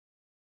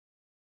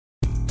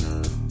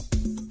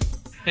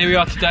Here we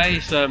are today,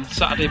 it's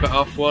Saturday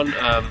about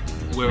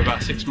 1:30. We're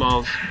about 6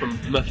 miles from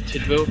Merthyr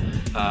Tydfil.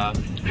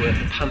 We're at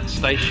the Pant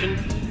station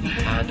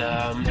and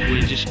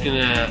we're just going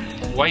to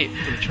wait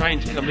for the train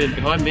to come in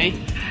behind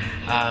me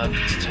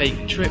to take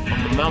a trip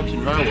on the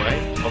mountain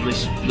railway on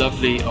this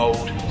lovely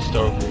old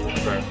historical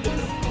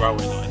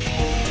railway line.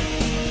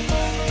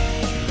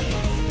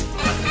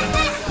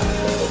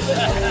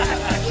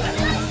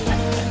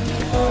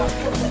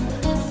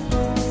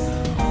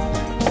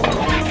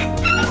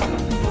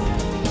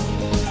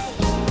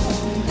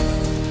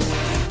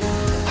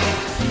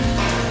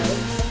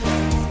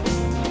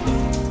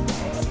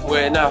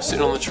 We're now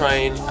sitting on the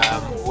train.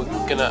 We're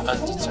going to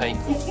undertake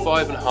a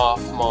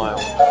 5.5 mile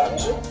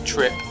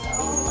trip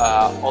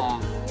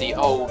on the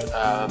old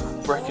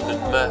Brecon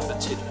and Merthyr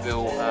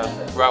Tydfil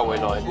railway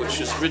line, which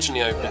was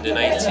originally opened in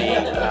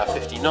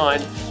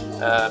 1859.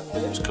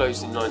 It was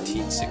closed in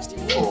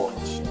 1964.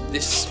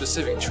 This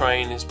specific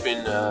train has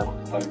been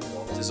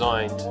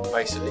designed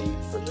basically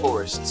for a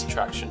tourist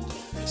attraction.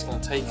 It's going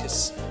to take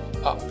us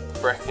up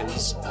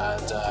Brecons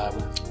and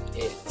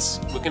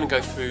we're going to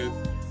go through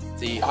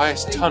the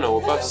highest tunnel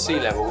above sea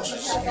level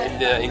in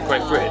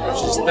Great Britain,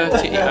 which is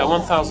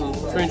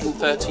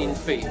 1,313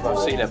 feet above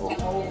sea level.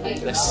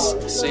 Let's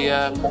see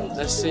how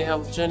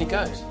the journey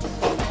goes.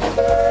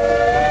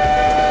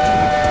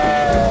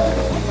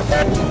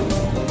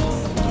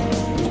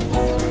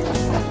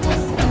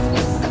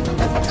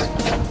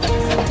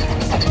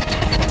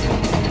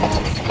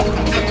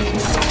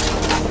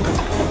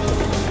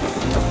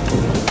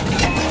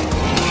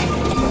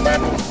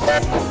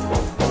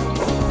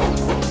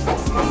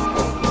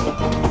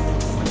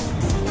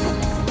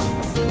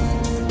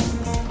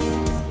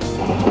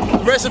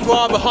 The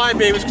reservoir behind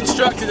me was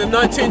constructed in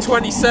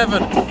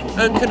 1927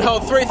 and can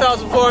hold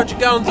 3,400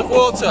 gallons of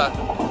water.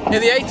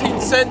 In the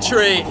 18th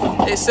century,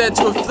 it's said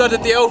to have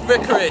flooded the old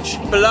vicarage.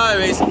 Below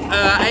is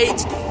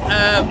 8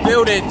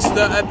 buildings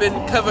that have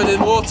been covered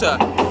in water.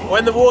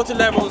 When the water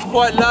level is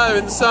quite low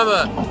in the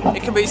summer,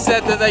 it can be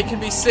said that they can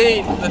be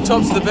seen, the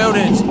tops of the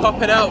buildings,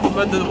 popping out from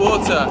under the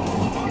water.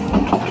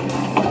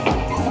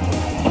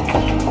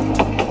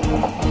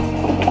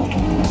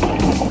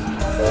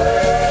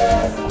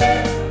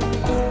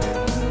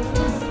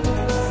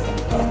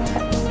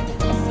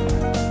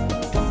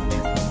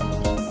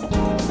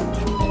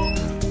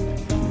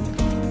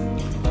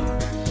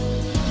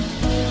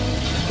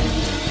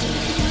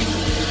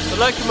 The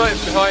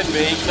locomotive behind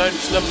me, known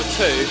as number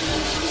 2,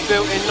 was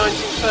built in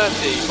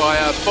 1930 by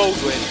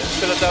Baldwin in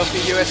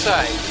Philadelphia,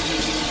 USA.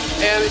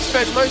 It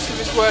spent most of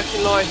its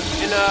working life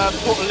in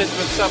Port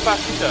Elizabeth, South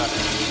Africa,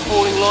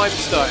 hauling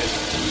limestone.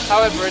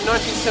 However, in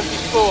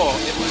 1974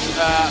 it was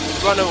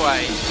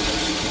runaway,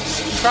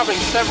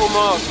 travelling several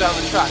miles down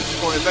the track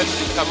before it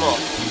eventually come off.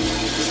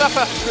 The South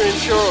African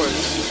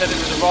insurers said it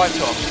was a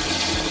write-off.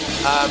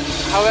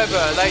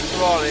 However,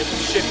 later on it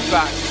was shipped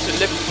back to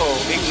Liverpool,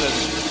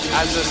 England,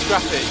 as a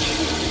scrappage.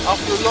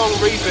 After a long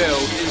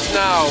rebuild, it is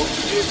now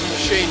the beautiful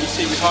machine you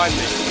see behind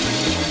me.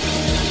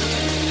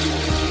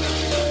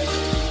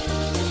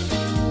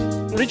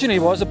 Originally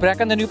it was the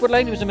Brecon, the Newport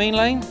line, it was the main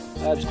line.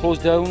 It was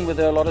closed down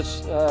with a lot of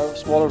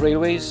smaller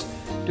railways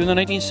during the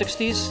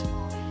 1960s.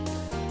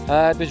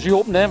 It was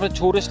reopened then for the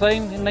tourist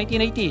line in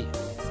 1980.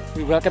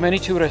 We welcome any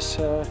tourists.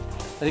 I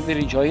think they'd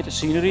enjoy it, the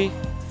scenery.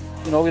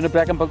 You know, we're in the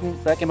Brecon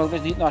Mountain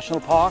National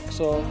Park,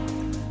 so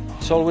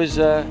it's always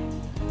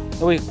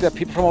we've got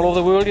people from all over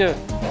the world here.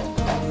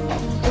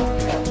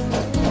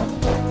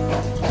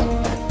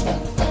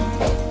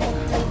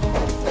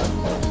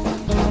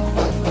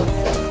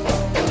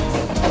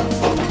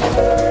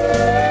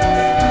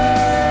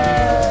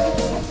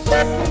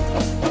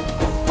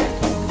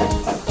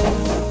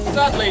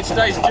 Sadly,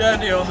 today's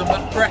journey on the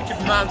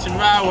Brecon Mountain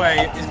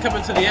Railway is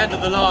coming to the end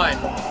of the line.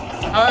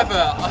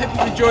 However, I hope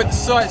you've enjoyed the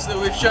sights that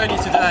we've shown you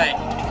today.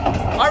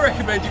 I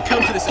recommend you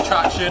come to this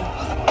attraction,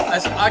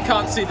 as I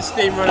can't see the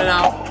steam running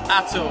out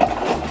at all.